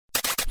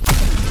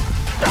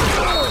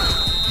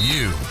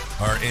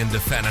are into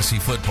fantasy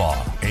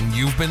football, and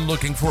you've been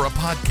looking for a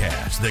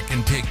podcast that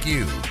can take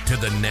you to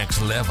the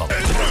next level.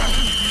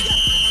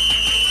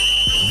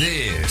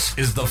 This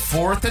is the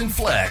Fourth and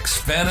Flex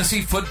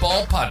Fantasy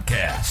Football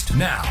Podcast.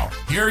 Now,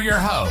 here are your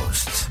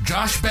hosts,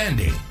 Josh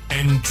Bandy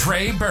and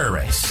Trey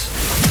Burris.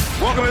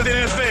 Welcome to the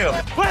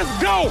NFL.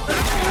 Let's go!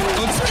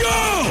 Let's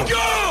go!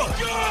 Go!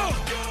 Go!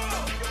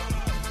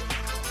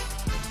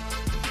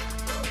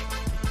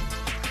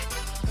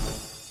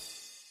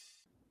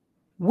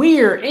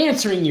 We're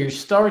answering your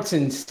starts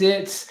and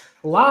sits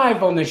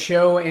live on the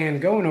show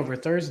and going over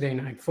Thursday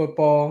Night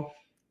Football.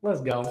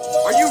 Let's go.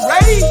 Are you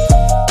ready?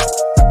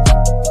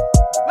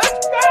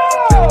 Let's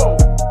go!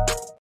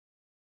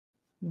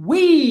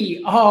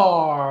 We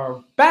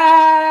are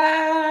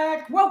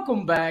back.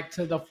 Welcome back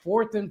to the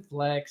Fourth and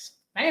Flex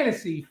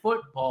Fantasy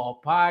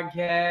Football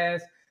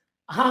Podcast.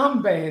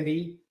 I'm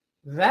Bandy.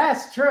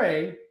 That's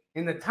Trey.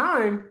 And the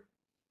time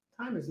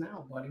is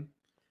now, buddy.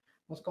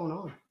 What's going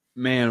on?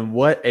 Man,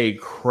 what a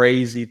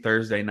crazy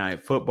Thursday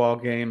night football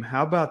game.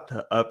 How about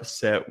the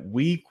upset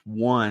week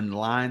 1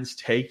 Lions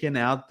taking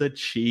out the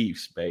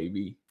Chiefs,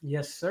 baby?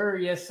 Yes, sir.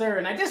 Yes, sir.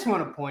 And I just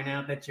want to point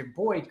out that your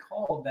boy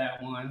called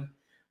that one.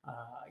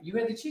 You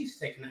had the Chiefs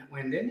taking that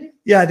win, didn't you?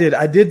 Yeah, I did.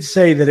 I did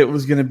say that it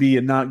was going to be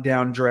a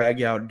knockdown,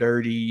 drag out,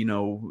 dirty. You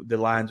know, the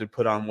Lions would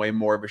put on way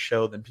more of a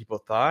show than people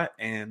thought.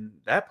 And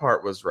that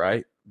part was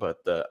right.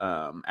 But the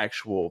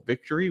actual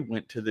victory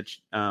went to the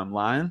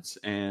Lions,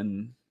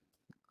 and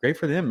great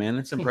for them, man.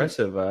 It's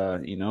impressive.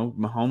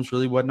 Mahomes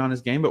really wasn't on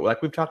his game, but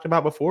like we've talked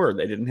about before,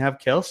 they didn't have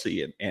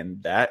Kelsey,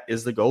 and that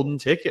is the golden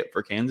ticket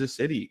for Kansas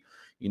City.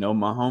 You know,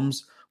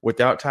 Mahomes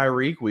without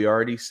Tyreek, we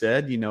already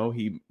said, you know,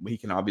 he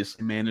can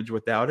obviously manage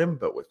without him,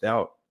 but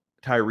without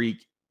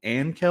Tyreek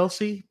and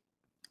Kelsey,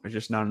 there's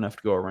just not enough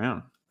to go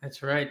around.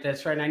 That's right.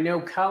 That's right. I know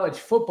college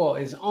football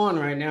is on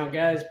right now,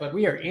 guys, but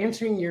we are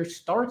answering your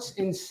starts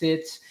and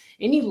sits.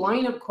 Any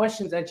lineup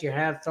questions that you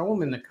have, throw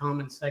them in the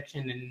comment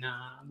section, and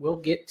we'll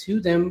get to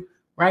them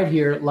right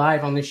here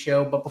live on the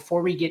show. But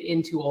before we get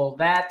into all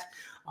that,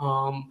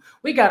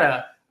 we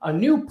got a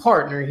new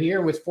partner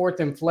here with Fourth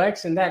and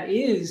Flex, and that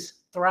is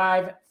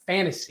Thrive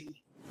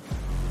Fantasy.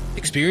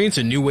 Experience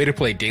a new way to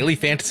play daily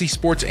fantasy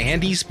sports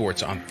and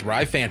esports on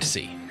Thrive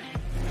Fantasy.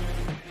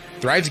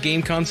 Thrive's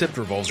game concept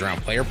revolves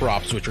around player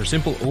props, which are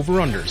simple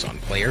over-unders on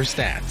player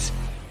stats.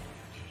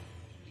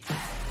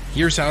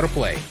 Here's how to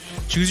play.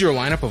 Choose your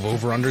lineup of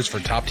over-unders for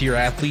top-tier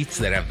athletes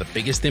that have the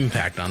biggest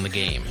impact on the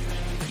game.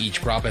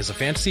 Each prop has a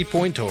fantasy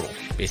point total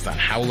based on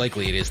how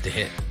likely it is to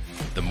hit.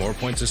 The more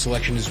points a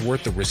selection is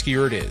worth, the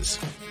riskier it is.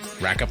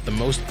 Rack up the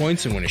most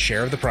points and win a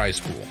share of the prize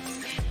pool.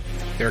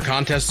 There are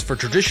contests for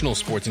traditional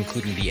sports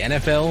including the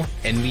NFL,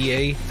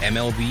 NBA,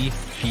 MLB,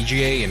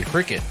 PGA, and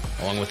cricket,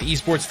 along with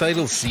esports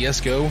titles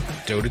CSGO,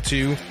 Dota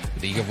 2,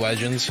 League of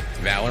Legends,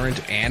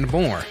 Valorant, and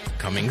more,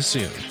 coming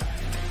soon.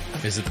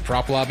 Visit the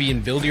prop lobby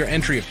and build your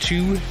entry of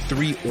 2,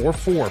 3, or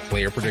 4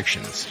 player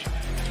predictions.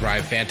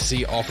 Thrive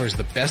Fantasy offers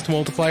the best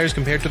multipliers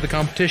compared to the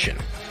competition.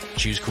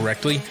 Choose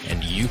correctly,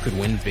 and you could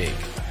win big.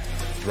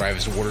 Thrive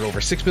has awarded over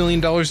 $6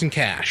 million in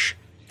cash.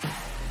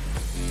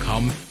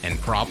 Come and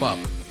prop up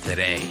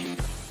today.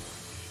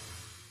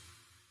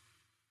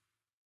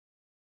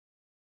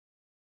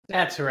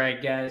 That's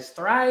right, guys.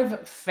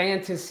 Thrive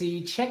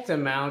Fantasy. Check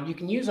them out. You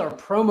can use our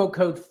promo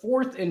code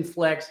Fourth and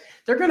Flex.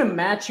 They're going to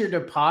match your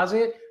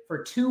deposit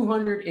for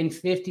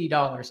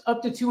 $250,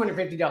 up to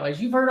 $250.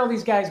 You've heard all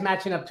these guys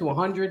matching up to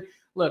 $100.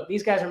 Look,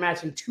 these guys are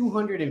matching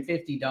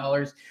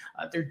 $250.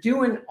 They're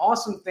doing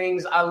awesome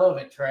things. I love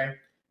it, Trey.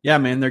 Yeah,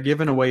 man, they're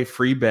giving away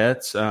free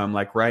bets.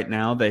 Like right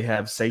now, they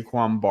have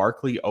Saquon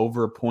Barkley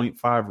over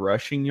 0.5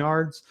 rushing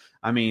yards.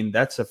 I mean,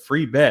 that's a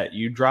free bet.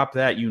 You drop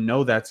that, you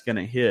know that's going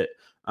to hit.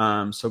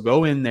 So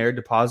go in there,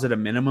 deposit a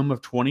minimum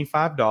of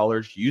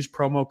 $25, use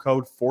promo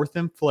code Fourth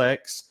and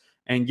Flex,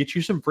 and get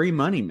you some free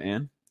money,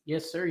 man.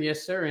 Yes, sir.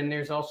 Yes, sir. And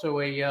there's also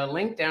a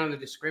link down in the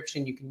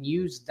description. You can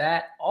use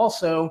that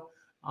also.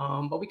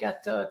 But we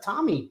got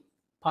Tommy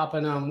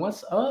popping on.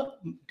 What's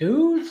up,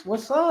 dudes?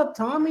 What's up,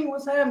 Tommy?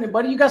 What's happening,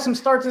 buddy? You got some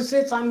starts and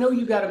sits? I know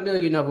you got a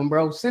million of them,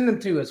 bro. Send them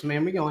to us,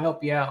 man. We're going to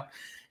help you out.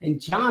 And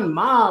John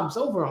Mobbs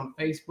over on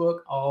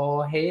Facebook.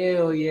 Oh,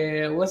 hell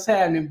yeah. What's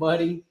happening,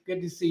 buddy?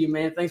 Good to see you,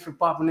 man. Thanks for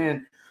popping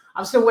in.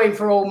 I'm still waiting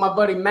for my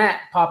buddy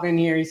Matt to pop in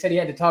here. He said he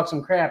had to talk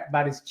some crap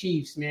about his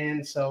Chiefs,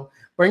 man. So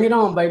bring it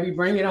on, baby.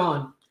 Bring it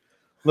on.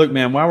 Look,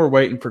 man, while we're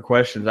waiting for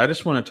questions, I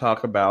just want to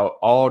talk about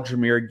all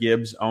Jahmyr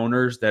Gibbs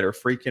owners that are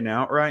freaking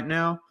out right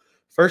now.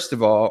 First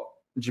of all,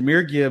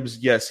 Jahmyr Gibbs,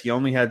 yes, he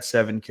only had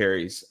 7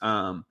 carries.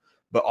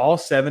 But all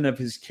 7 of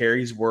his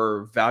carries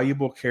were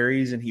valuable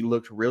carries, and he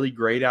looked really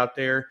great out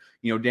there.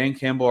 You know, Dan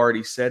Campbell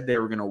already said they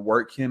were going to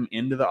work him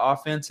into the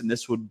offense, and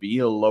this would be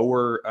a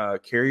lower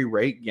carry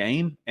rate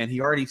game. And he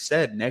already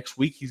said next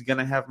week he's going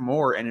to have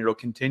more, and it'll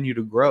continue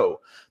to grow.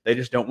 They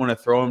just don't want to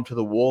throw him to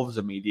the wolves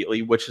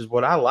immediately, which is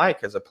what I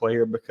like as a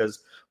player,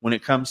 because when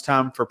it comes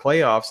time for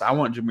playoffs, I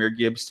want Jahmyr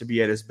Gibbs to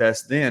be at his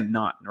best then,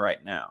 not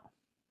right now.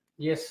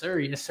 Yes, sir.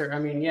 Yes, sir. I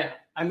mean, yeah.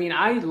 I mean,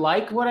 I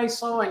like what I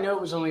saw. I know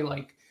it was only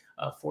like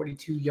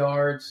 42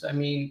 yards. I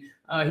mean,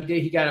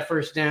 he got a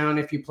first down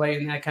if you play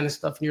in that kind of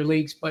stuff in your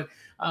leagues. But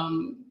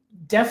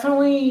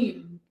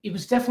definitely, it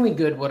was definitely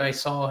good what I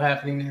saw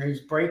happening there. He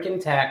was breaking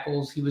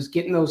tackles. He was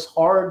getting those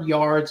hard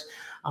yards,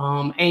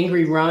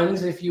 angry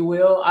runs, if you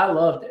will. I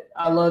loved it.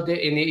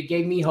 And it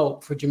gave me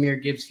hope for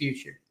Jahmyr Gibbs'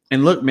 future.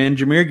 And look, man,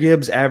 Jahmyr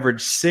Gibbs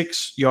averaged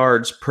 6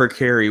 yards per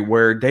carry,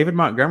 where David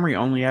Montgomery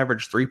only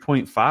averaged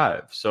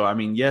 3.5. So, I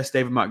mean, yes,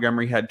 David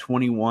Montgomery had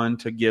 21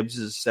 to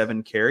Gibbs'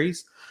 7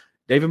 carries.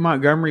 David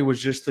Montgomery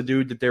was just the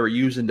dude that they were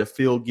using to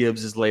fill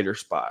Gibbs' later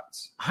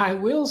spots. I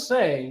will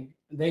say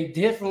they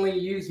definitely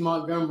used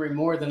Montgomery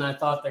more than I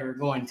thought they were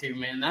going to,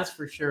 man. That's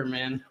for sure,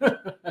 man.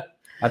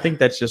 I think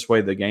that's just the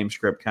way the game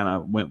script kind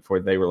of went for.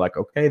 They were like,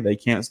 okay, they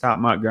can't stop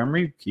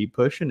Montgomery. Keep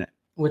pushing it.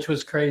 Which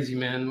was crazy,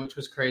 man. Which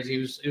was crazy.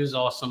 It was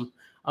awesome.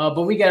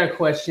 But we got a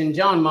question.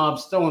 John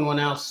Mobb's throwing one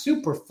out.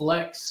 Super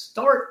flex.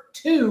 Start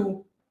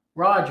 2.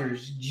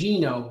 Rodgers,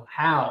 Geno,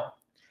 Howe.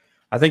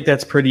 I think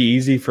that's pretty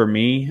easy for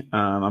me.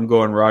 I'm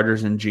going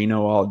Rodgers and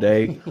Geno all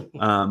day.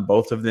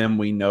 Both of them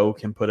we know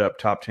can put up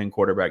top 10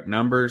 quarterback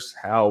numbers.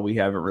 Howe, we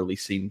haven't really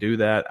seen do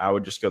that. I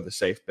would just go the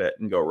safe bet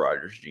and go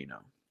Rodgers, Geno.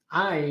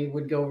 I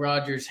would go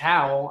Rodgers,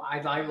 Howe.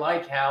 I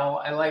like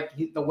Howe. I like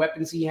the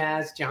weapons he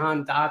has.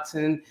 Jahan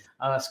Dotson,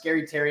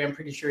 Scary Terry. I'm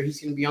pretty sure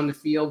he's going to be on the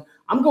field.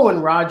 I'm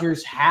going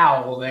Rodgers,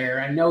 Howe there.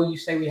 I know you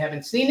say we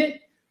haven't seen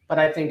it, but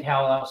I think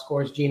Howe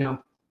outscores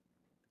Geno.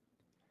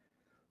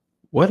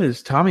 What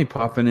is Tommy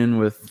popping in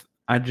with?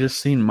 I just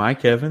seen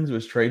Mike Evans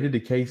was traded to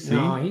KC.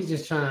 No, he's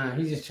just trying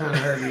to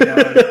hurt me.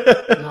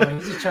 Dog. No,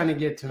 he's just trying to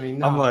get to me.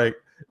 No. I'm like,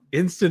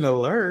 instant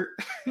alert.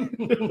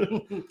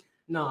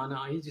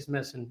 No, he's just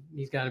messing.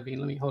 He's got to be.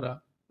 Let me hold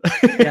up.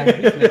 Yeah,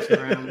 he's messing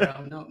around,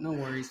 bro. No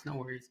worries.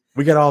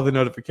 We got all the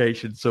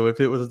notifications, so if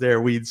it was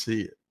there, we'd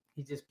see it.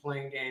 He's just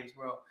playing games,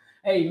 bro.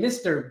 Hey,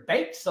 Mr.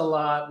 Bakes a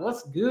lot.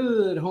 What's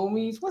good,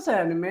 homies? What's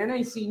happening, man? I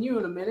ain't seen you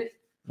in a minute.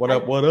 What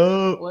up?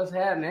 What's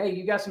happening? Hey,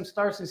 you got some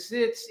starts and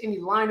sits? Any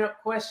lineup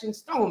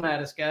questions? Throw them at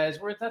us, guys.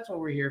 That's what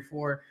we're here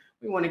for.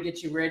 We want to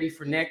get you ready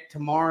for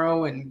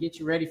tomorrow and get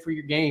you ready for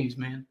your games,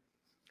 man.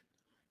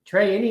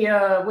 Trey, any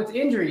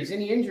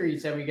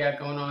injuries that we got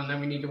going on that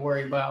we need to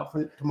worry about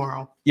for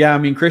tomorrow? Yeah, I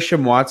mean,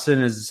 Christian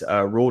Watson is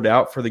ruled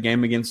out for the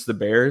game against the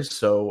Bears.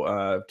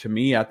 So to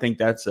me, I think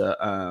that's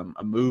a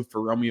move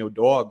for Romeo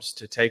Doubs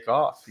to take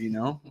off.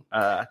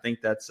 I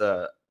think that's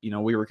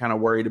we were kind of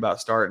worried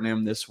about starting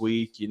him this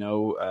week,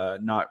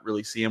 not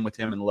really seeing with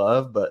him in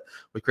Love. But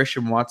with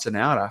Christian Watson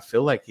out, I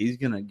feel like he's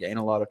going to gain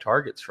a lot of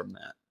targets from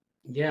that.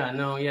 Yeah,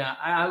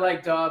 I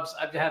like Doubs.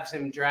 I'd have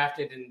him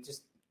drafted in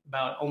just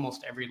about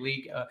almost every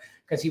league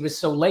because he was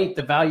so late.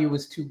 The value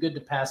was too good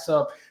to pass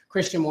up.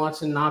 Christian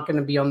Watson not going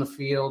to be on the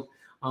field.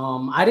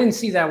 I didn't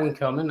see that one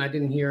coming. I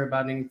didn't hear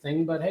about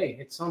anything, but hey,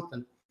 it's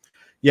something.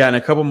 Yeah, and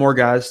a couple more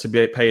guys to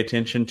pay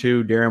attention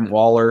to. Darren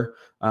Waller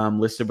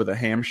listed with a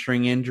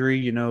hamstring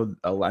injury. I know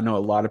a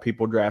lot of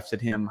people drafted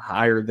him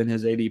higher than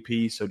his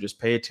ADP, so just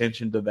pay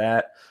attention to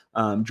that.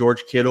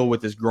 George Kittle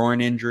with his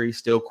groin injury,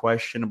 still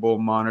questionable.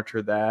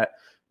 Monitor that.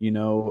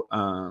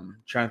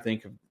 Trying to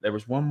think of, there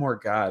was one more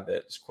guy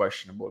that's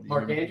questionable.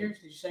 Mark Andrews,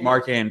 did you say?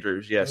 Mark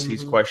Andrews, yes,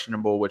 he's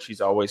questionable, which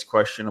he's always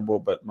questionable,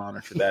 but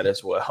monitor that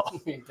as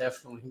well.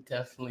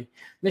 Definitely.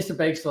 Mr.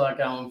 Bakeslot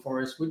got one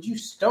for us. Would you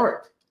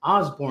start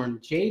Osborne,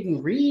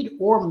 Jaden Reed,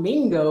 or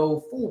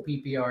Mingo full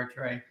PPR,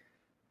 Trey?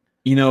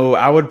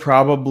 I would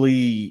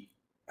probably.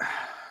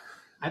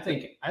 I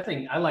think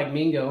I like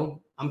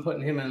Mingo. I'm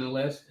putting him on the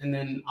list, and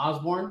then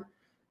Osborne.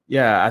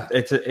 Yeah,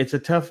 it's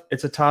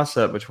a toss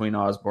up between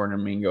Osborne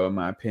and Mingo in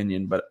my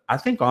opinion, but I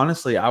think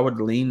honestly I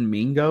would lean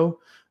Mingo,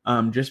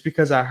 just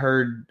because I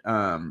heard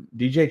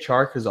DJ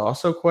Chark is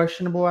also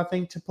questionable. I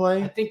think to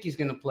play. I think he's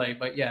going to play,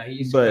 but yeah,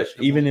 he's. But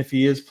even if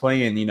he is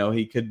playing,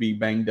 he could be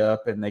banged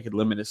up, and they could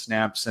limit his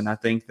snaps, and I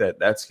think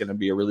that's going to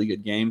be a really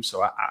good game.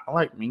 So I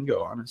like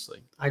Mingo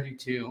honestly. I do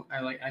too.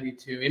 I do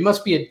too. It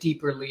must be a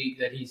deeper league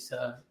that he's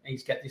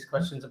got these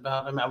questions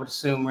about him. I would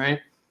assume,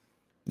 right?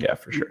 Yeah,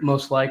 for sure.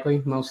 Most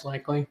likely.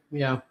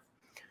 Yeah.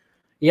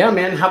 Yeah,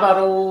 man. How about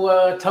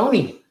old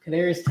Tony?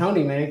 Kadarius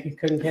Toney, man. He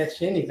couldn't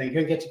catch anything.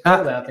 Couldn't catch a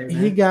cold out there,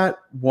 man. He got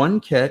 1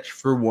 catch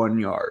for 1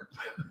 yard.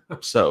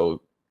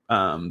 So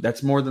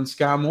that's more than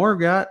Sky Moore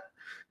got.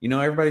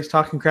 Everybody's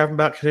talking crap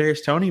about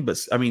Kadarius Toney, but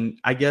I mean,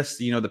 I guess,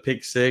 the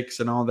pick 6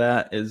 and all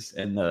that is,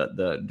 and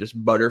the just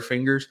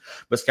butterfingers,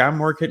 but Sky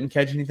Moore couldn't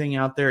catch anything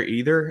out there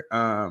either.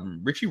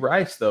 Richie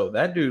Rice, though,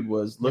 that dude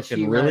was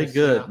looking really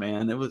good,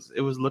 man. It was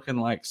looking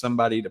like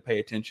somebody to pay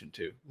attention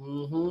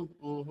to.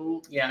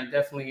 Yeah,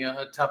 definitely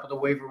top of the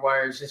waiver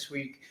wires this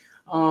week.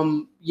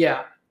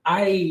 Yeah,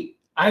 I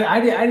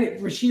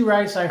Rashee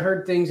Rice, I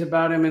heard things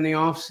about him in the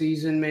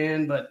offseason,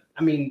 man, but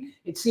I mean,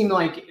 it seemed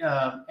like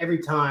every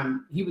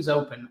time he was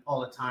open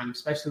all the time,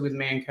 especially with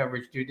man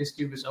coverage, dude. This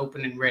dude was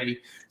open and ready.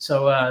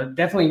 So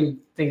definitely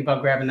think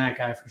about grabbing that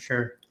guy for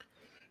sure.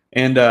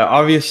 And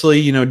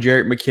obviously,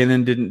 Jerick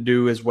McKinnon didn't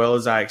do as well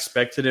as I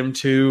expected him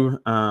to.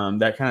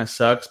 That kind of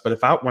sucks.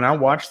 But when I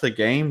watched the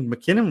game,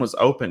 McKinnon was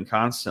open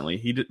constantly.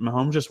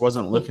 Mahomes just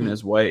wasn't looking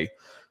his way.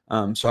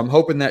 So I'm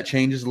hoping that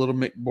changes a little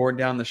bit more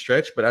down the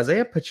stretch. But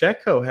Isaiah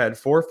Pacheco had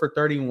 4 for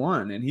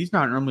 31, and he's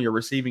not normally a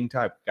receiving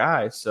type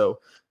guy. So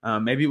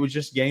maybe it was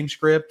just game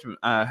script,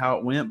 how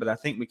it went. But I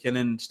think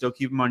McKinnon, still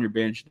keep him on your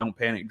bench. Don't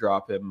panic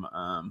drop him.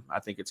 I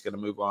think it's going to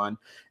move on.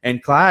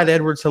 And Clyde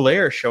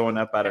Edwards-Helaire showing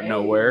up out of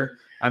nowhere.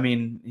 I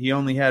mean, he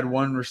only had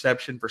 1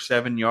 reception for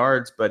 7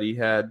 yards, but he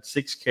had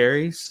 6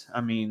 carries.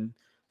 I mean,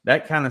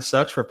 that kind of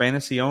sucks for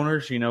fantasy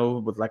owners,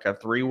 with like a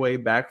 3-way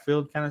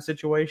backfield kind of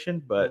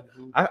situation. But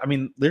I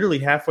mean, literally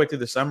halfway through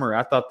the summer,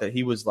 I thought that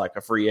he was like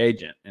a free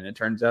agent, and it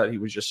turns out he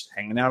was just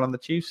hanging out on the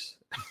Chiefs.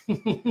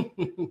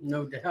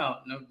 No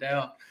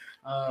doubt.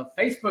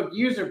 Facebook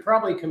user,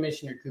 probably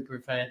Commissioner Cooper,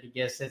 if I had to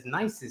guess, says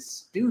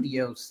nicest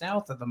studio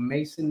south of the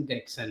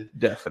Mason-Dixon.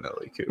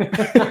 Definitely,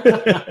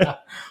 Cooper.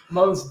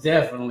 Most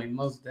definitely.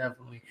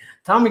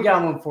 Tommy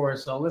got one for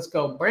us, so let's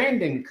go.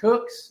 Brandon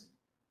Cooks,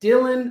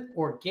 Dylan,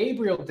 or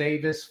Gabriel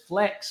Davis,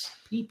 flex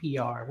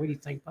PPR. What do you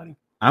think, buddy?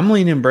 I'm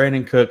leaning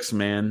Brandon Cooks,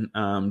 man,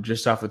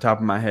 just off the top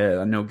of my head.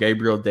 I know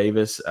Gabriel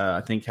Davis,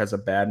 I think, has a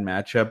bad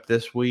matchup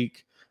this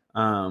week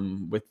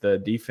with the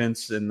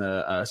defense and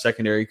the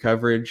secondary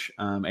coverage.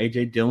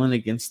 A.J. Dillon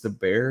against the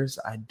Bears,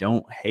 I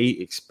don't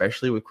hate,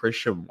 especially with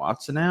Christian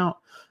Watson out.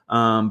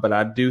 But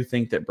I do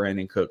think that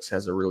Brandon Cooks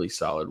has a really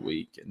solid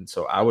week. And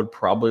so I would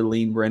probably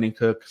lean Brandon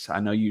Cooks. I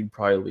know you'd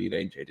probably lead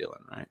A.J. Dillon,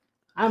 right?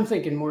 I'm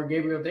thinking more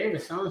Gabriel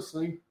Davis,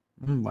 honestly.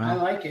 Wow. I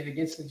like it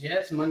against the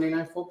Jets, Monday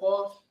Night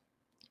Football.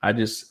 I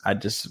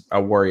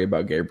worry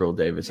about Gabriel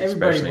Davis,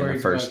 especially in the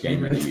first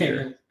game of the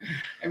year.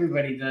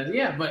 Everybody does,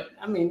 yeah. But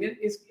I mean,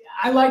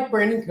 I like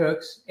Brandon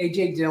Cooks,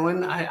 A.J.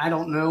 Dillon. I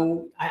don't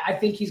know. I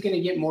think he's going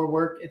to get more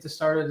work at the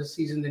start of the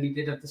season than he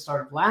did at the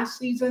start of last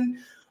season.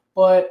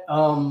 But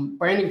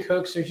Brandon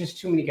Cooks, there's just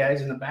too many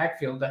guys in the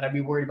backfield that I'd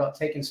be worried about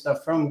taking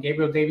stuff from.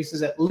 Gabriel Davis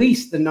is at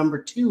least the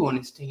number 2 on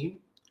his team.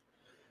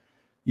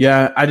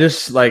 Yeah, I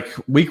just like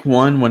week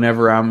 1,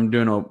 whenever I'm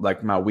doing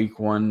my week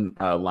 1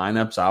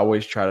 lineups, I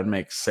always try to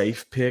make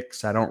safe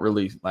picks. I don't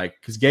really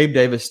because Gabe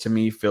Davis to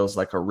me feels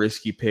like a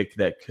risky pick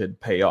that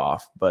could pay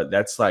off. But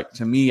that's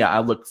to me, I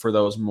look for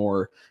those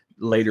more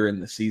later in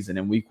the season.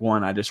 In week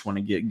 1, I just want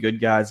to get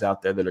good guys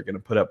out there that are going to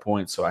put up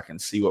points so I can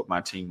see what my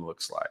team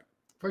looks like.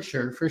 For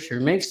sure.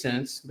 Makes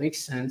sense.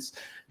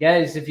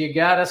 Guys, if you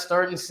got a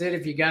start and sit,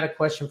 if you got a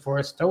question for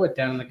us, throw it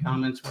down in the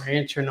comments. We're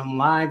answering them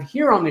live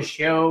here on the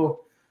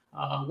show.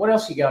 What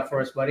else you got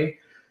for us, buddy?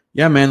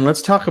 Yeah, man,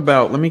 let's talk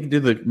about, let me do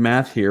the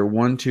math here.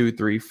 1, 2,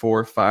 3,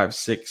 4, 5,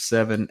 6,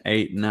 7,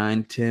 8,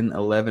 9, 10,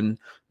 11,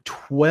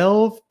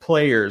 12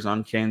 players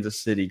on Kansas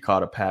City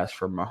caught a pass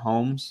from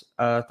Mahomes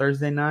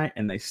Thursday night,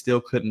 and they still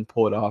couldn't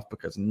pull it off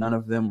because none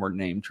of them were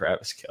named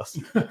Travis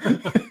Kelce.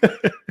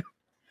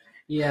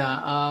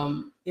 Yeah,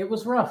 it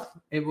was rough.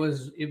 It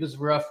was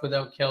rough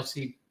without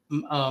Kelce.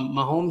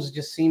 Mahomes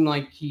just seemed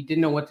like he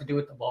didn't know what to do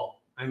with the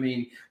ball. I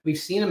mean, we've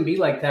seen him be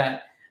like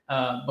that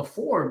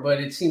before,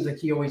 but it seems like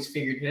he always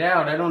figured it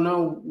out. I don't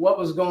know what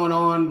was going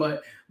on,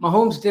 but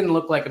Mahomes didn't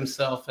look like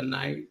himself, and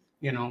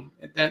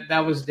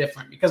that was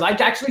different because I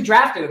actually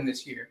drafted him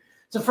this year.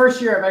 It's the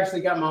first year I've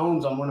actually got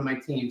Mahomes on one of my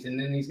teams, and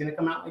then he's going to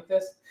come out like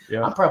this.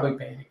 Yeah. I'm probably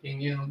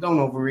panicking. Don't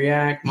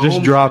overreact. Mahomes,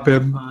 just drop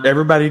him.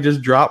 Everybody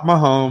just drop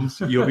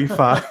Mahomes. You'll be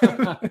fine.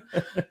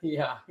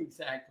 Yeah,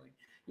 exactly.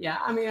 Yeah,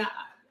 I mean,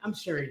 I'm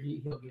sure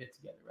he'll get it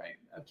together, right?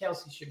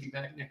 Kelce should be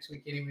back next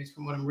week anyways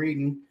from what I'm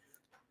reading.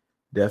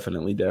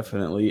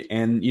 Definitely.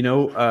 And,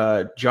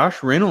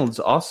 Josh Reynolds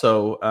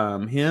also,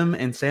 him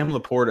and Sam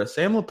Laporta.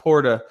 Sam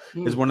Laporta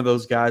is one of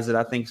those guys that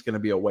I think is going to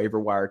be a waiver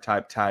wire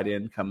type tight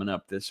end coming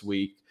up this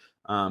week.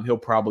 He'll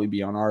probably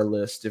be on our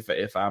list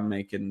if I'm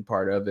making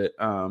part of it.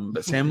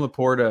 But Sam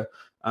Laporta,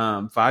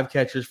 5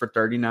 catches for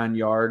 39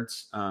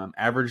 yards,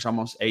 averaged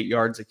almost 8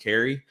 yards a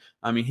carry.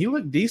 I mean, he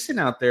looked decent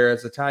out there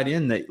as a tight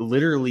end that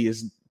literally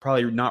is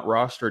probably not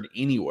rostered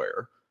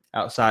anywhere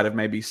outside of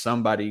maybe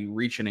somebody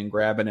reaching and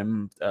grabbing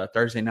him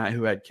Thursday night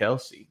who had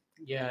Kelce.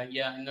 Yeah,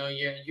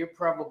 you're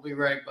probably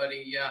right,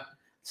 buddy. Yeah,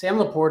 Sam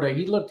Laporta,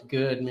 he looked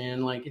good,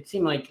 man. Like it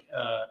seemed like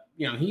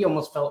he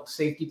almost felt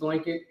safety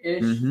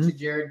blanket-ish to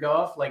Jared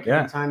Goff. Like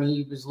every time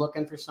he was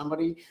looking for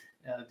somebody,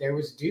 there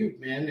was dude,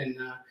 man. And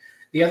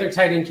the other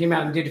tight end came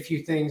out and did a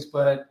few things,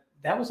 but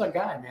that was a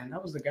guy, man.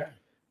 That was the guy.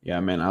 Yeah,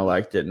 man, I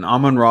liked it. And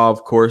Amon-Ra,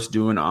 of course,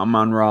 doing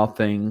Amon-Ra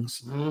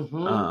things.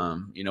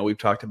 We've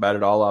talked about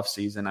it all off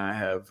season. I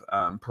have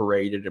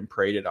paraded and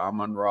prated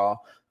Amon-Ra.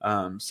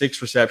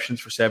 6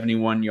 receptions for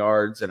 71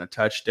 yards and a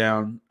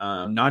touchdown.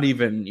 Not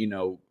even,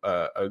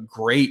 a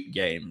great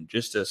game,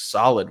 just a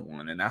solid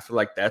one. And I feel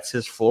like that's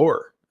his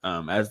floor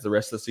as the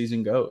rest of the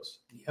season goes.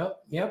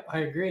 Yep, I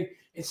agree.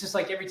 It's just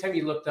like every time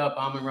you looked up,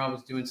 Amon-Ra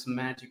was doing some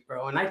magic,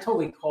 bro. And I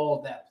totally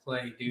called that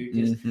play,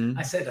 dude.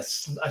 I said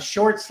a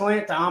short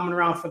slant to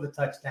Amon-Ra for the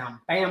touchdown.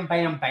 Bam,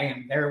 bam,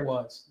 bam. There it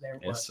was.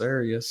 Yes,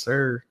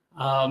 sir.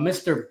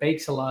 Mr.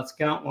 Bakes-A-Lot's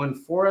got one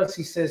for us.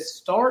 He says,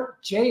 start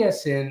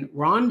JSN,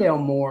 Rondale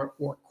Moore,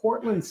 or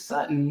Cortland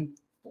Sutton,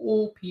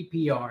 full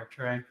PPR,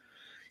 Trey.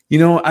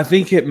 I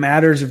think it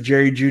matters if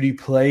Jerry Jeudy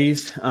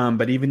plays,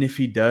 but even if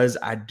he does,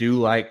 I do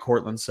like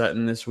Cortland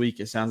Sutton this week.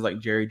 It sounds like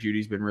Jerry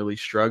Judy's been really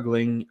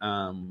struggling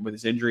with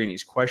his injury, and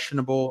he's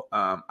questionable.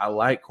 I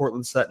like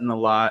Cortland Sutton a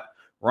lot.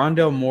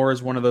 Rondale Moore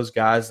is one of those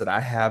guys that I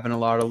have in a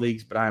lot of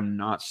leagues, but I'm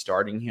not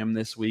starting him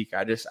this week.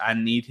 I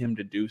need him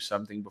to do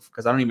something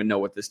because I don't even know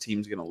what this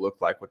team's going to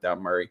look like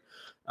without Murray.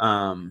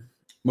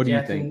 What do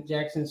you think?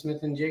 Jackson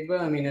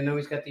Smith-Njigba? I mean, I know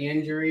he's got the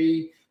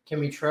injury.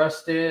 Can we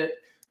trust it?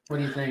 What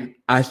do you think?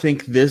 I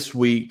think this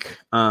week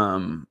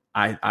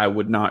I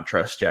would not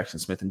trust Jackson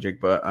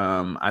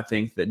Smith-Njigba. I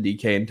think that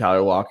DK and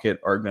Tyler Lockett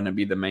are going to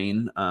be the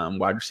main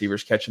wide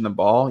receivers catching the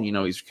ball.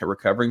 He's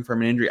recovering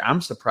from an injury. I'm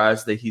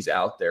surprised that he's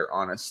out there,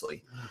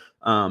 honestly.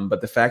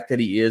 But the fact that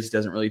he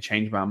doesn't really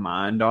change my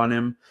mind on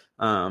him.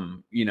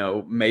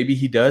 Maybe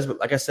he does, but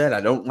like I said,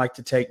 I don't like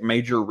to take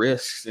major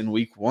risks in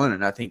week 1,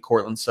 and I think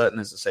Cortland Sutton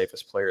is the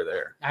safest player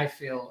there. I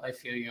feel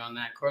you on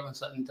that. Cortland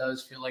Sutton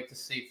does feel like the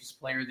safest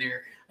player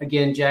there.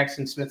 Again,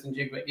 Jackson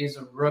Smith-Njigba is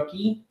a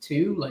rookie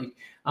too.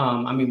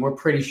 We're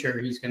pretty sure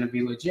he's going to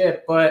be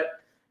legit,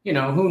 but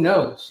who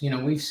knows?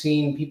 We've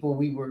seen people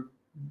we were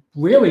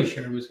really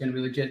sure was going to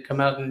be legit come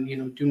out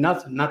and do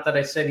nothing. Not that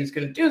I said he's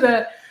going to do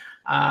that.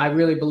 I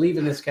really believe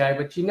in this guy,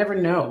 but you never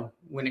know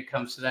when it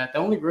comes to that. The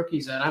only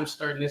rookies that I'm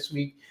starting this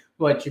week,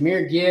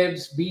 Jahmyr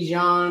Gibbs,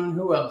 Bijan,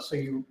 who else? Are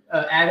you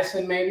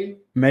Addison maybe?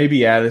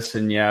 Maybe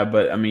Addison, yeah.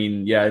 But to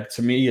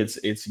me,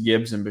 it's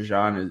Gibbs and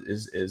Bijan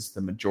is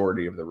the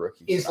majority of the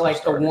rookies. Is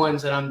like the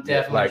ones that I'm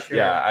definitely sure.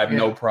 Yeah, I have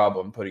no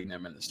problem putting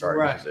them in the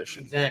starting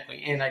position.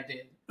 Exactly, and I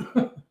did.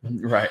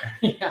 Right.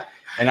 Yeah.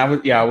 And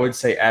I would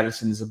say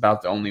Addison is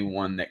about the only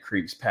one that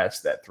creeps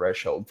past that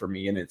threshold for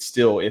me, and it's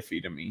still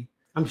iffy to me.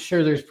 I'm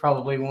sure there's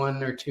probably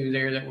one or two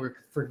there that we're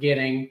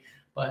forgetting,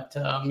 but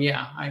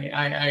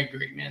I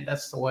agree, man.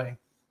 That's the way.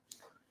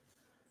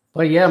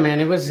 But yeah, man,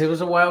 it was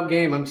a wild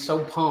game. I'm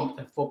so pumped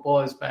that football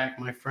is back,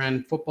 my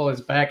friend. Football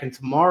is back, and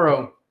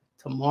tomorrow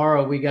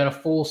we got a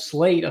full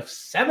slate of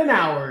 7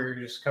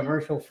 hours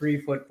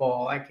commercial-free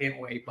football. I can't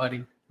wait,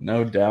 buddy.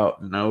 No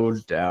doubt.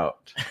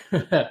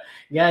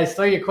 Guys,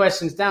 throw your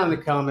questions down in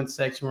the comments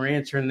section. We're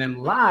answering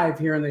them live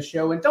here on the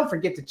show, and don't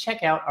forget to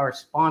check out our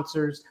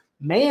sponsors,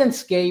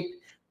 Manscaped.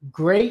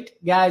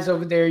 Great guys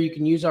over there. You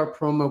can use our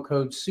promo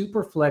code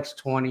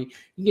SUPERFLEX20.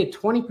 You get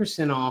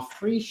 20% off,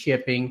 free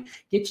shipping,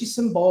 get you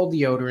some ball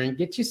deodorant,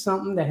 get you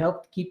something to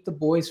help keep the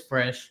boys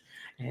fresh,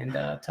 and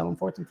tell them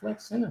Fourth and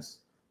Flex sent us.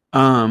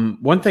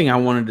 One thing I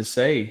wanted to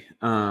say,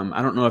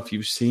 I don't know if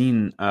you've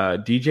seen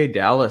DJ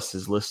Dallas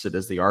is listed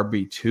as the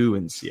RB2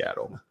 in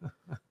Seattle.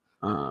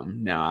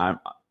 Now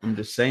I'm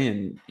just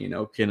saying,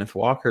 Kenneth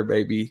Walker,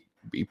 baby,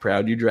 be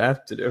proud you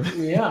drafted him.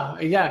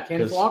 Yeah.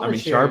 Kenneth Walker.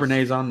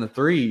 Charbonnet's on the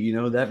 3.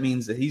 That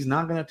means that he's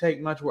not going to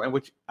take much work.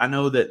 Which I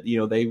know that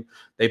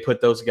they put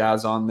those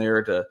guys on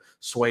there to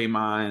sway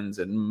minds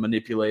and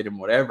manipulate him,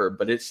 whatever.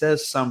 But it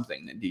says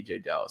something that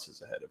DJ Dallas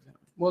is ahead of him.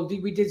 Well,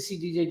 we did see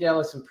DJ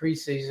Dallas in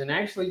preseason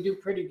actually do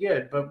pretty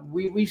good, but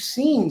we've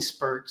seen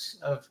spurts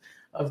of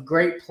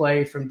great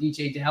play from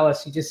DJ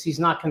Dallas. He's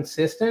not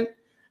consistent.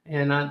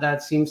 And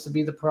that seems to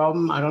be the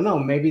problem. I don't know.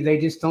 Maybe they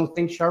just don't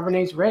think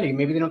Charbonnet's ready.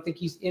 Maybe they don't think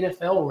he's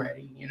NFL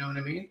ready. You know what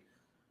I mean?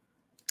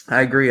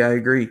 I agree.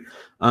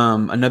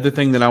 Another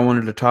thing that I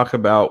wanted to talk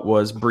about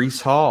was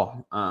Breece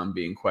Hall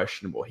being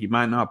questionable. He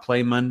might not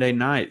play Monday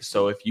night.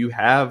 So if you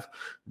have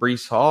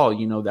Breece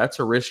Hall, that's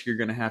a risk you're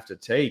going to have to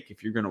take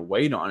if you're going to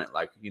wait on it.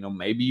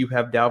 Maybe you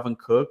have Dalvin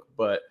Cook,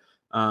 but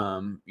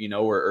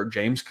or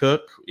James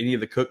Cook, any of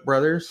the Cook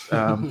brothers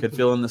could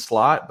fill in the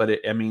slot. But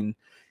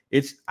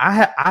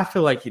I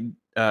feel like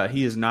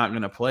he is not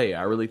going to play.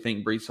 I really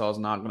think Breece Hall is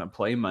not going to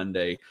play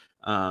Monday.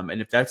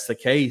 And if that's the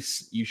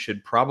case, you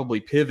should probably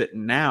pivot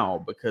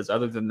now, because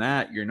other than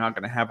that, you're not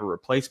going to have a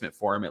replacement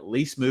for him. At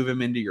least move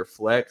him into your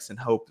flex and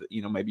hope that,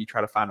 maybe you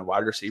try to find a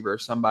wide receiver or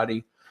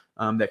somebody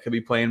that could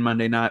be playing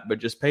Monday night. But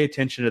just pay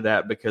attention to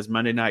that, because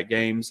Monday night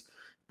games,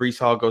 Breece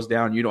Hall goes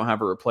down, you don't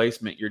have a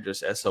replacement, you're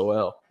just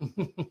SOL.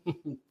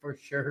 For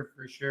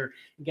sure.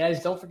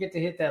 Guys, don't forget to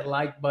hit that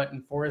like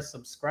button for us.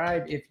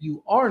 Subscribe if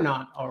you are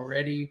not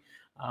already.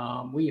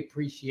 We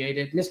appreciate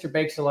it. Mr.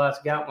 Bakes-A-Lot's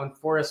got one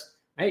for us.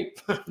 Hey,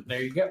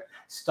 there you go.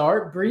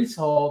 Start Breece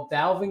Hall,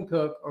 Dalvin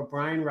Cook, or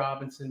Brian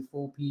Robinson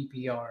full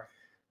PPR.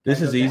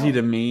 This is easy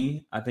to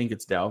me. I think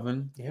it's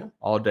Dalvin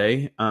all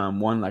day.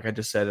 One, like I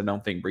just said, I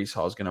don't think Breece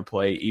Hall is going to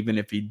play. Even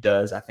if he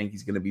does, I think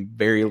he's going to be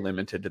very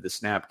limited to the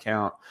snap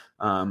count.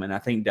 And I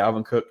think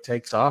Dalvin Cook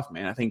takes off,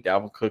 man. I think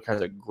Dalvin Cook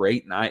has a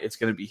great night. It's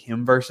going to be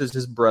him versus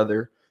his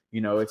brother.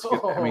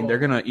 They're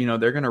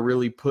gonna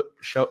really put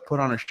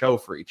on a show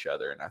for each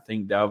other, and I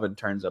think Dalvin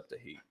turns up the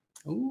heat.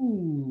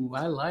 Ooh,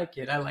 I like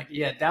it.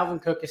 Yeah,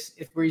 Dalvin Cook,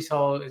 if Breece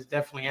Hall is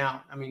definitely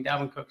out,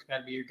 Dalvin Cook's got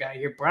to be your guy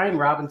here. Brian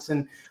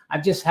Robinson, I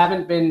just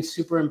haven't been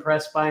super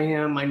impressed by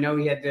him. I know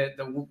he had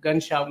the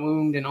gunshot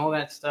wound and all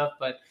that stuff,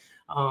 but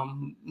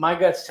my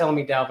gut's telling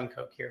me Dalvin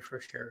Cook here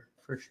for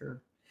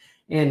sure.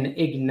 And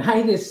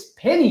Ignitus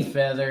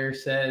Pennyfeather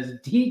says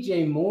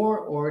DJ Moore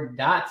or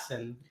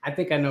Dotson. I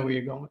think I know where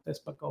you're going with this,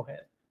 but go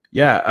ahead.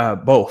 Yeah,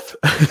 both.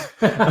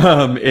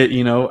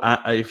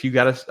 If you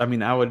got to, I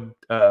mean, I would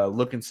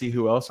look and see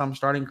who else I'm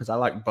starting because I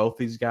like both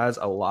these guys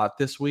a lot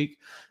this week.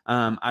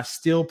 I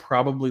still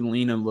probably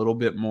lean a little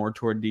bit more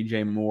toward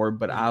DJ Moore,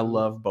 but I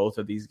love both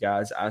of these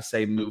guys. I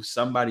say move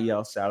somebody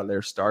else out of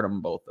there, start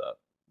them both up.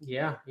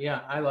 Yeah,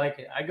 I like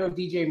it. I go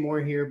DJ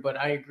Moore here, but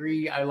I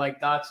agree. I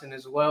like Dotson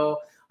as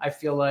well. I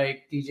feel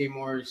like DJ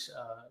Moore's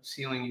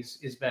ceiling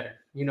is better.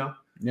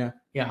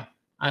 Yeah.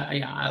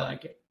 I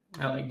like it.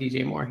 I like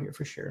DJ Moore here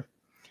for sure.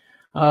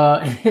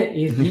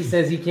 He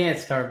says he can't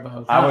start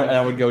both.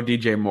 I would go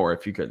DJ Moore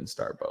if you couldn't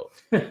start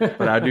both.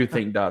 But I do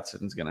think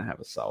Dotson's going to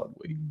have a solid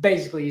week.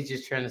 Basically, he's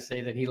just trying to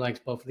say that he likes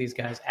both of these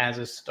guys as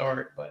a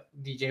start, but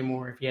DJ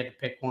Moore if you had to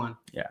pick one.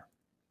 Yeah.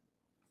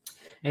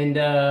 And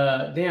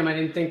damn, I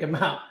didn't think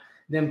about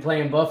them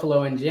playing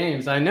Buffalo and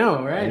James. I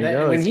know,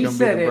 right? When he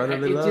said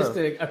it just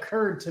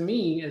occurred to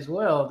me as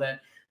well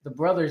that the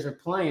brothers are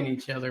playing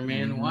each other,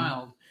 man. Mm-hmm.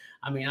 Wild.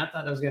 I mean, I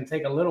thought it was going to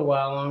take a little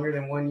while longer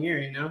than 1 year,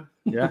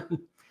 Yeah.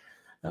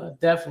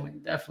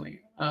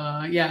 Definitely.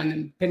 And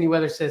then Penny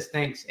Weather says,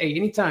 thanks. Hey,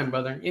 anytime,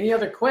 brother. Any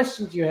other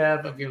questions you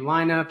have of your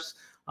lineups,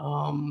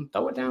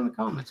 throw it down in the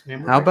comments,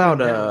 man. How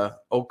about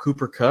old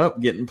Cooper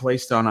Kupp getting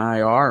placed on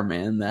IR,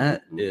 man?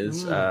 That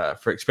is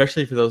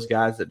especially for those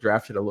guys that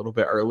drafted a little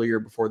bit earlier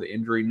before the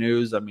injury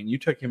news. I mean, you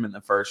took him in the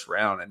first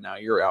round and now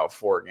you're out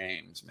 4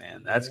 games,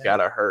 man. That's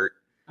gotta hurt.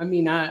 I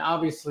mean,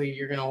 obviously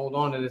you're going to hold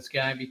on to this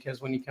guy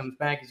because when he comes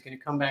back, he's going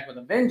to come back with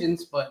a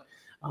vengeance. But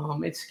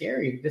it's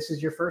scary. This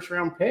is your first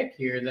round pick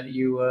here that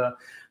you're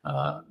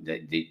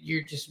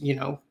just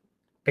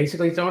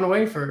basically throwing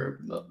away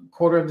for a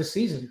quarter of the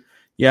season.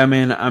 Yeah,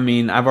 man. I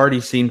mean, I've already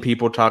seen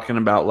people talking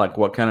about like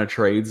what kind of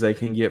trades they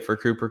can get for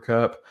Cooper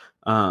Kupp.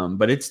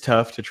 But it's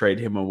tough to trade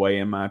him away,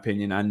 in my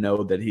opinion. I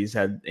know that he's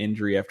had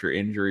injury after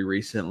injury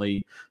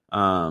recently.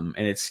 And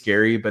it's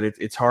scary, but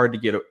it's hard to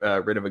get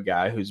rid of a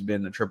guy who's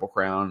been a triple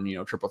crown,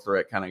 triple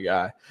threat kind of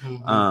guy.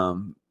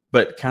 Mm-hmm.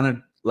 But kind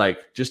of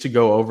like just to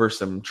go over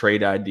some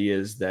trade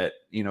ideas that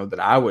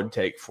I would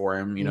take for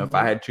him. If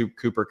I had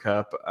Cooper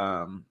Kupp,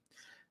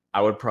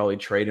 I would probably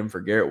trade him for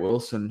Garrett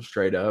Wilson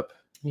straight up.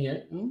 Yeah.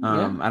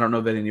 I don't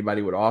know that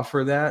anybody would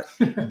offer that,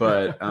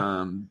 but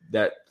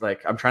that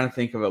like I'm trying to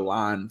think of a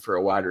line for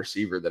a wide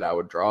receiver that I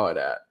would draw it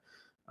at.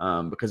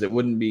 Because it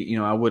wouldn't be,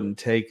 I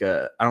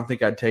don't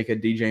think I'd take a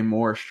DJ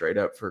Moore straight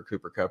up for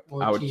Cooper Kupp.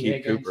 I would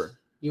keep Cooper.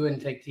 You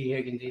wouldn't take T.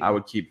 Higgins either. I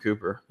would keep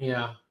Cooper.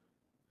 Yeah,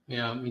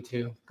 me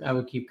too. I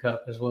would keep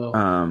Kupp as well.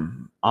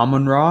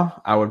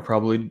 Amon-Ra, I would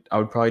probably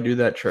do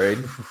that trade.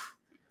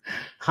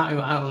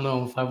 I don't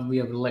know if I would be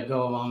able to let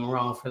go of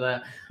Amon-Ra for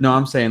that. No,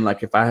 I'm saying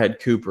like if I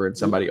had Cooper and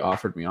somebody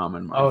offered me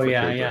Amon-Ra. Oh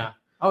yeah, Cooper.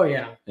 Oh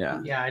yeah.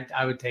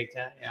 I would take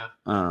that. Yeah.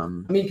 I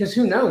mean, because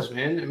who knows,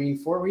 man? I mean,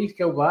 4 weeks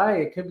go by,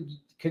 it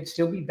could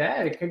still be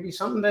bad. It could be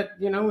something that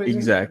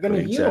isn't going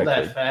to heal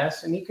that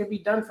fast, and he could be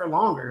done for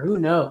longer. Who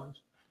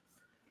knows?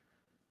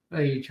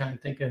 Are you trying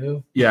to think of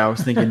who? Yeah, I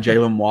was thinking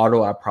Jalen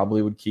Waddle. I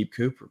probably would keep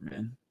Cooper,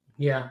 man.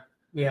 Yeah,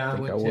 I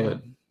would too.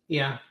 Would.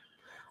 Yeah.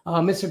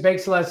 Mr.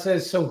 Bakeslot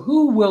says, so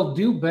who will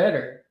do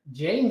better,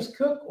 James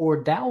Cook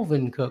or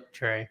Dalvin Cook,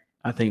 Trey?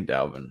 I think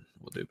Dalvin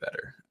will do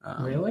better.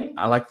 Really?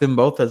 I like them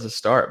both as a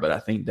start, but I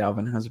think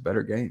Dalvin has a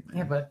better game. Man.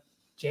 Yeah, but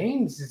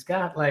James has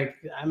got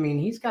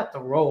he's got the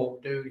role,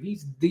 dude.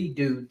 He's the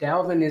dude.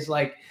 Dalvin is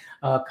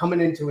coming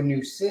into a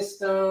new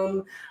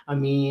system. I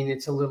mean,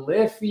 it's a little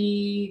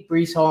iffy.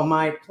 Breece Hall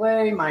might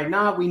play, might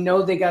not. We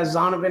know they got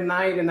Zonovan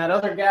Knight and that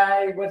other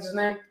guy. What's his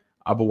name?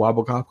 Abu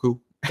Wabukaku.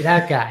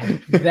 That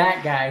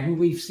guy who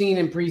we've seen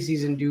in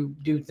preseason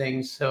do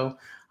things. So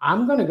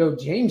I'm going to go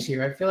James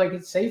here. I feel like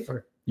it's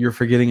safer. You're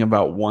forgetting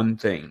about one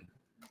thing.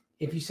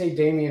 If you say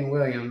Damian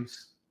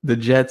Williams. The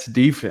Jets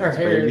defense,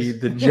 baby.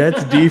 The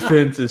Jets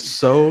defense is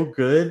so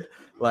good.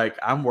 Like,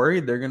 I'm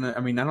worried I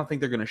don't think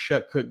they're going to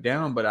shut Cook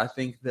down, but I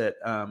think that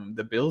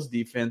the Bills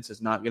defense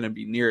is not going to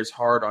be near as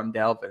hard on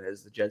Dalvin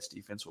as the Jets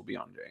defense will be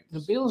on James. The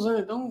Bills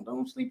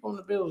don't sleep on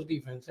the Bills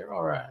defense. They're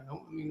all right.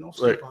 Don't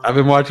sleep Look, on I've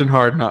been watching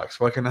Hard Knocks.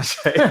 What can I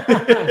say?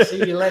 So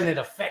you're letting it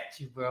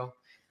affect you, bro.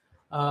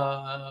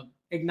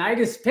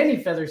 Ignitus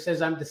Pennyfeather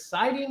says, I'm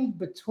deciding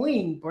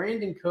between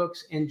Brandon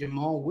Cooks and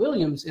Jamal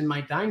Williams in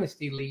my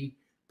Dynasty League.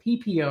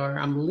 PPR,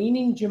 I'm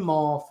leaning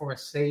Jamal for a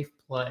safe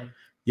play.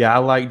 Yeah, I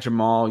like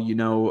Jamal.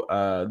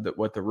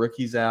 The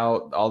rookie's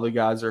out. All the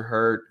guys are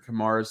hurt.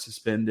 Kamara's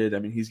suspended. I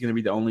mean, he's going to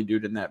be the only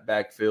dude in that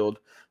backfield.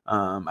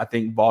 I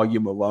think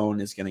volume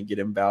alone is going to get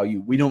him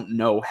value. We don't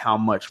know how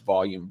much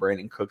volume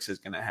Brandon Cooks is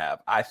going to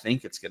have. I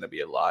think it's going to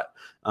be a lot.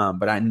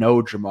 But I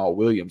know Jamal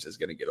Williams is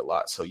going to get a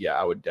lot. So, yeah,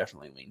 I would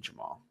definitely lean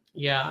Jamal.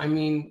 Yeah, I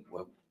mean,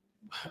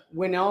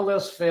 when all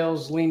else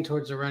fails, lean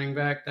towards the running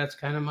back. That's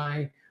kind of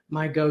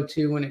my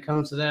go-to when it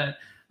comes to that.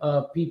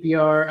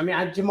 PPR. I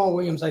mean, Jamal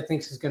Williams, I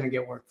think, is going to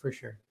get work for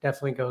sure.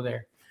 Definitely go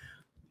there.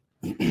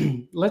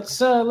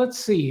 Let's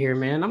see here,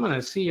 man. I'm going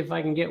to see if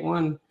I can get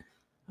one.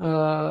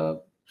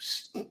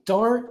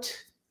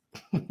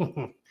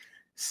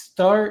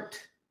 Start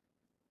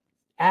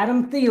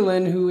Adam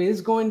Thielen, who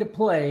is going to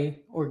play,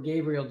 or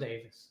Gabriel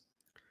Davis.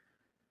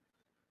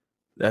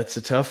 That's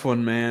a tough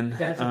one, man.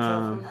 That's a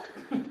tough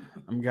one.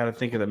 I'm got to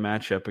think of the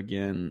matchup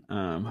again.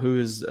 Who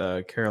is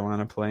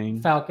Carolina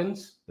playing?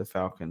 Falcons. The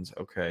Falcons.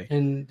 Okay.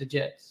 And the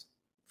Jets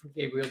for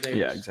Gabriel Davis.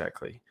 Yeah,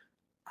 exactly.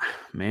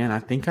 Man, I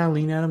think I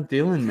lean Adam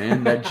Thielen,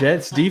 man. That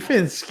Jets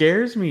defense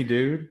scares me,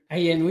 dude.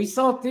 Hey, and we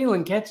saw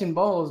Thielen catching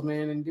balls,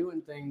 man, and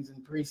doing things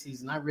in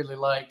preseason. I really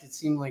liked. It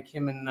seemed like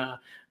him and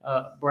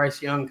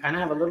Bryce Young kind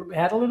of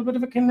had a little bit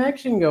of a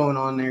connection going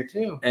on there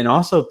too. And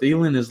also,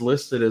 Thielen is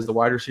listed as the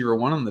wide receiver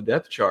 1 on the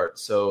depth chart.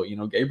 So,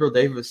 Gabriel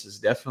Davis is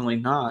definitely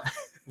not.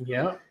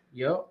 Yep.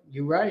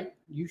 You're right.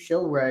 You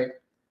show right.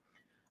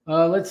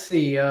 Let's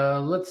see.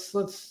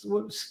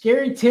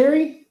 Scary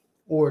Terry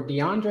or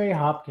DeAndre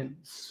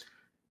Hopkins?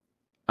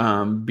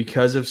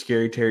 Because of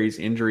Scary Terry's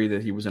injury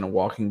that he was in a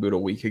walking boot a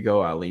week ago,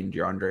 I leaned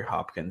DeAndre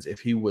Hopkins. If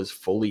he was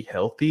fully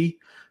healthy,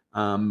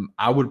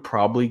 I would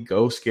probably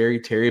go Scary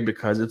Terry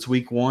because it's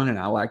week 1 and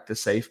I like the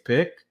safe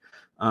pick.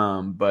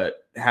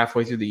 But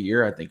halfway through the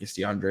year, I think it's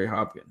DeAndre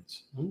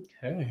Hopkins.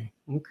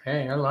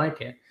 Okay. I like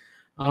it.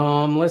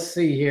 Let's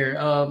see here.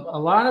 A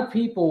lot of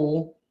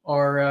people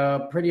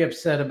are pretty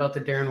upset about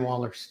the Darren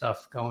Waller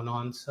stuff going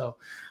on. So,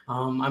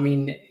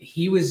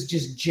 he was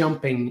just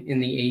jumping in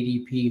the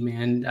ADP,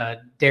 man.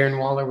 Darren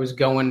Waller was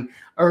going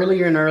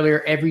earlier and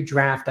earlier every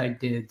draft I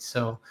did.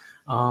 So,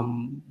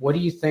 what do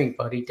you think,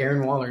 buddy?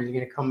 Darren Waller, is he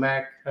going to come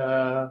back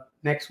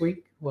next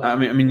week? Well, I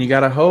mean, you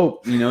gotta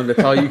hope. That's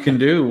all you can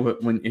do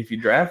if you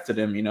drafted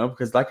him.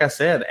 Because like I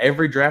said,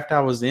 every draft I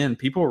was in,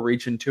 people were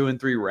reaching 2 and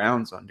 3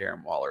 rounds on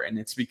Darren Waller, and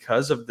it's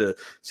because of the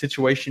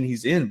situation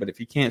he's in. But if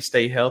he can't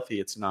stay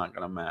healthy, it's not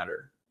gonna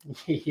matter.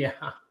 Yeah,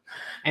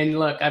 and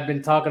look, I've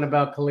been talking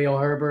about Khalil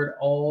Herbert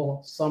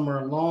all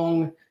summer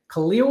long.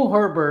 Khalil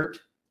Herbert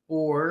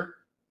or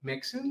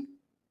Mixon?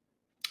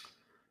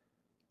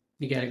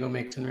 You got to go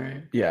Mixon,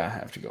 right? Yeah, I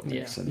have to go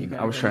Mixon.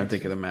 I was trying to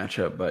think of the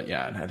matchup, but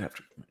yeah, I'd have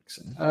to go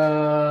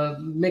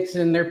Mixon.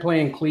 Mixon, they're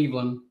playing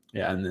Cleveland.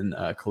 Yeah, and then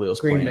Khalil's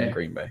playing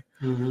Green Bay.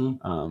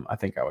 Mm-hmm. I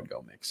think I would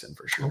go Mixon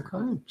for sure,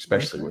 okay.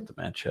 Especially with the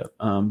matchup.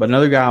 But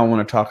another guy I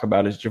want to talk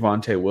about is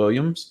Javonte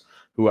Williams,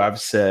 who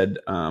I've said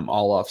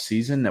all off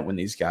season that when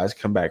these guys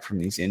come back from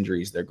these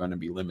injuries, they're going to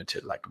be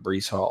limited, like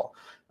Breece Hall.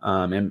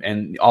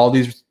 And all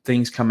these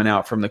things coming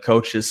out from the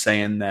coaches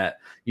saying that,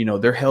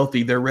 they're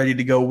healthy, they're ready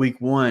to go week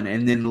 1.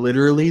 And then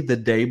literally the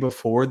day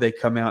before they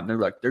come out and they're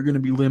like, they're going to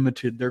be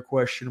limited. They're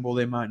questionable.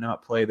 They might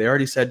not play. They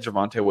already said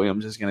Javonte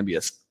Williams is going to be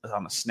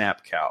on a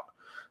snap count.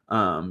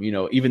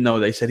 Even though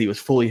they said he was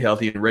fully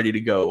healthy and ready to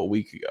go a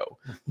week ago,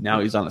 now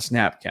he's on a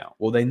snap count.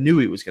 Well, they knew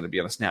he was going to be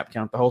on a snap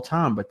count the whole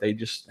time, but they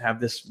just have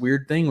this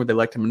weird thing where they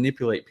like to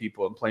manipulate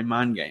people and play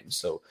mind games.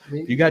 So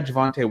if you got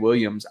Javonte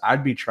Williams,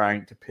 I'd be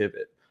trying to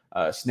pivot.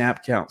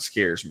 Snap count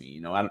scares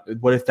me.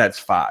 What if that's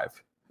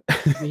 5?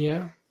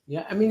 Yeah.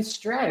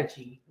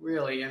 Strategy,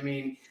 really. I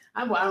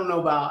don't know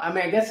about.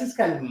 I guess it's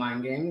kind of a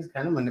mind game, it's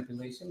kind of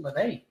manipulation. But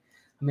hey,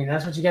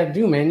 that's what you got to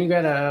do, man. You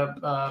got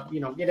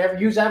to,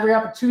 use every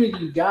opportunity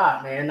you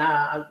got, man.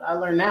 I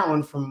learned that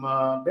one from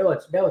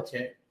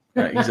Belichick.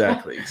 Right,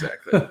 exactly.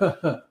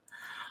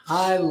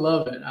 I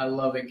love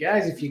it,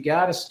 guys. If you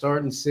got to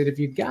start and sit, if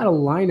you got a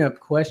lineup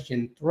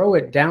question, throw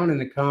it down in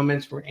the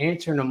comments. We're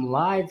answering them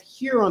live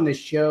here on the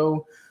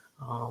show.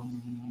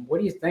 What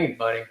do you think,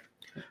 buddy?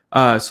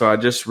 So I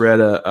just read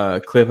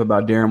a clip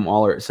about Darren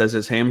Waller. It says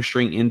his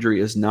hamstring injury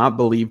is not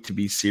believed to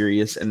be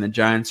serious, and the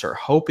Giants are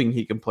hoping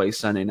he can play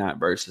Sunday night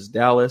versus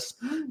Dallas.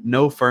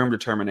 No firm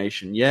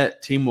determination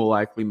yet. Team will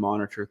likely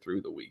monitor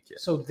through the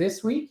weekend. So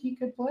this week he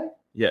could play?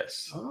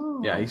 Yes.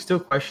 Oh. Yeah, he's still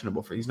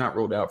questionable. He's not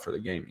ruled out for the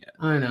game yet.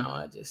 I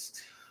know.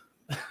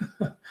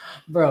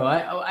 Bro,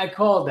 I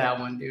called that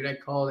one, dude. I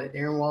called it.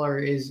 Darren Waller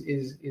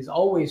is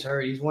always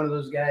hurt. He's one of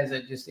those guys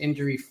that just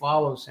injury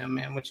follows him,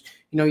 man, which,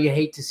 you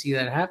hate to see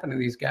that happen to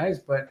these guys.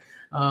 But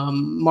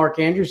Mark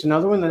Andrews,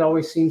 another one that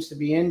always seems to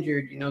be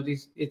injured.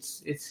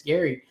 It's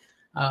scary.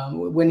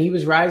 When he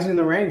was rising in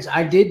the ranks,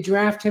 I did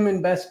draft him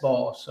in best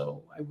ball,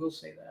 so I will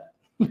say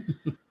that.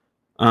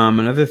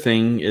 Another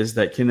thing is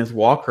that Kenneth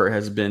Walker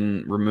has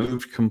been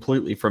removed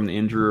completely from the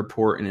injury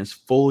report and is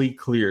fully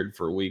cleared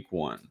for week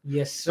 1.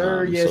 Yes,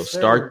 sir. So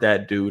start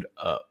that dude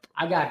up.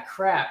 I got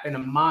crap in a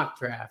mock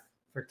draft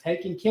for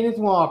taking Kenneth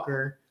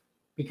Walker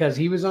because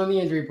he was on the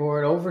injury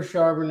report over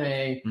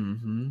Charbonnet.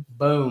 Mm-hmm.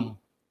 Boom.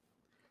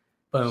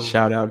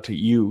 Shout out to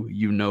you.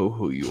 You know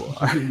who you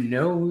are. You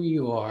know who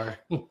you are.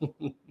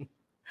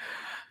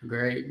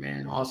 Great,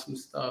 man. Awesome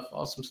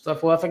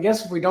stuff. Well, I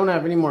guess if we don't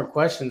have any more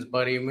questions,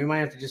 buddy, we might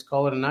have to just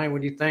call it a night. What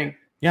do you think?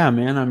 Yeah,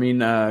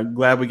 man.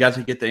 Glad we got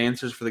to get the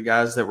answers for the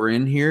guys that were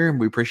in here.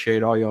 We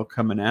appreciate all y'all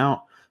coming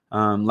out.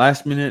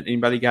 Last minute,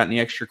 anybody got any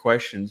extra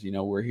questions?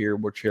 We're here,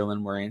 we're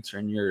chilling, we're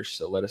answering yours.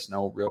 So let us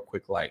know real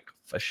quick,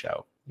 for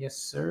show. Yes,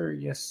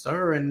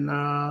 sir. And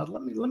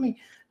let me,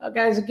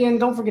 guys, again,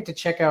 don't forget to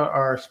check out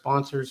our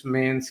sponsors,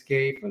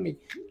 Manscaped.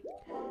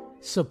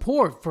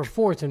 Support for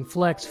Fourth and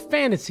Flex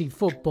Fantasy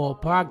Football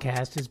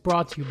Podcast is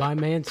brought to you by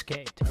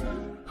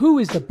Manscaped. Who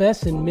is the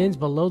best in men's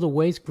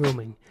below-the-waist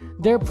grooming?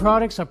 Their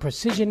products are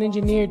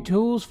precision-engineered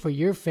tools for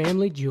your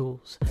family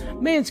jewels.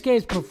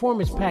 Manscaped's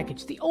Performance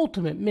Package, the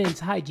ultimate men's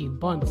hygiene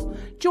bundle.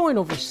 Join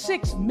over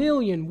 6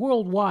 million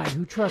worldwide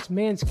who trust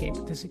Manscaped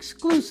with this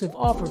exclusive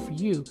offer for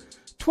you.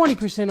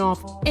 20%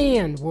 off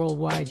and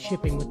worldwide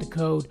shipping with the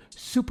code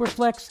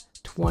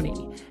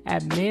SUPERFLEX20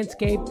 at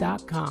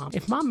manscaped.com.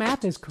 If my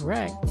math is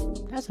correct,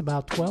 that's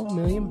about 12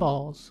 million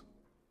balls.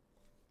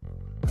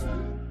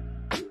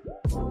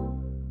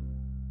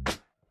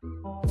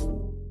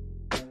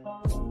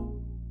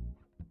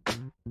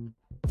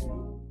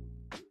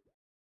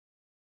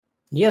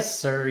 Yes,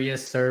 sir.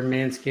 Yes, sir.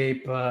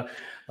 Manscaped.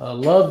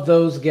 Love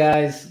those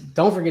guys.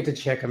 Don't forget to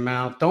check them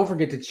out. Don't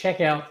forget to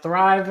check out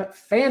Thrive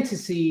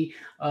Fantasy.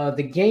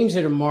 The games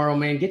are tomorrow,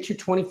 man. Get your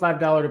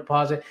 $25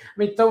 deposit. I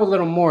mean, throw a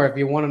little more if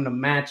you want them to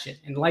match it.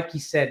 And like you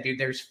said, dude,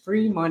 there's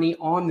free money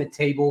on the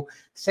table.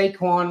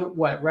 Saquon,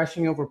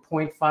 rushing over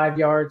 0.5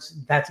 yards?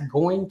 That's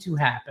going to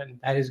happen.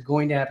 That is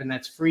going to happen.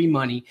 That's free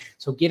money.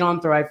 So get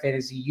on Thrive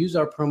Fantasy. Use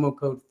our promo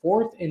code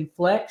 4th and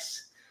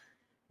Flex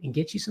and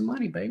get you some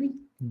money, baby.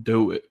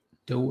 Do it.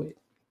 Do it.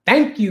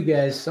 Thank you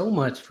guys so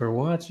much for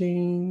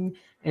watching,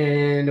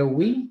 and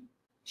we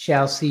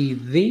shall see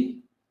thee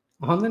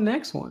on the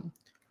next one.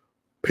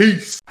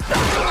 Peace.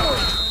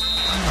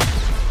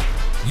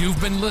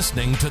 You've been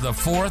listening to the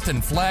 4th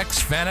and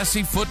Flex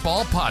Fantasy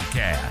Football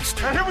Podcast.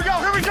 Here we go.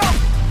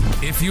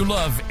 If you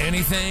love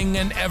anything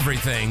and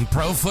everything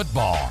pro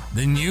football,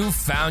 then you've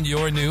found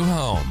your new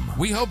home.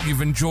 We hope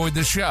you've enjoyed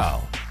the show.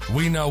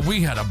 We know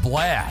we had a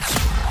blast.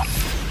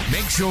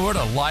 Make sure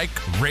to like,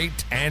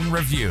 rate, and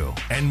review,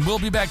 and we'll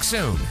be back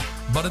soon.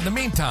 But in the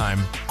meantime,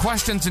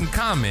 questions and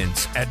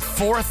comments at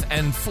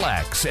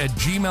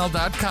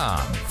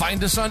 4thandflex@gmail.com.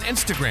 Find us on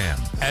Instagram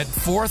at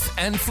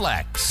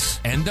 4thandflex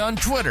and on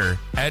Twitter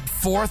at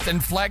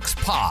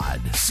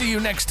 4thandflexpod. See you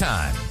next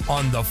time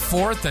on the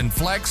 4th and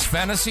Flex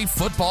Fantasy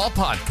Football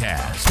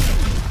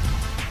Podcast.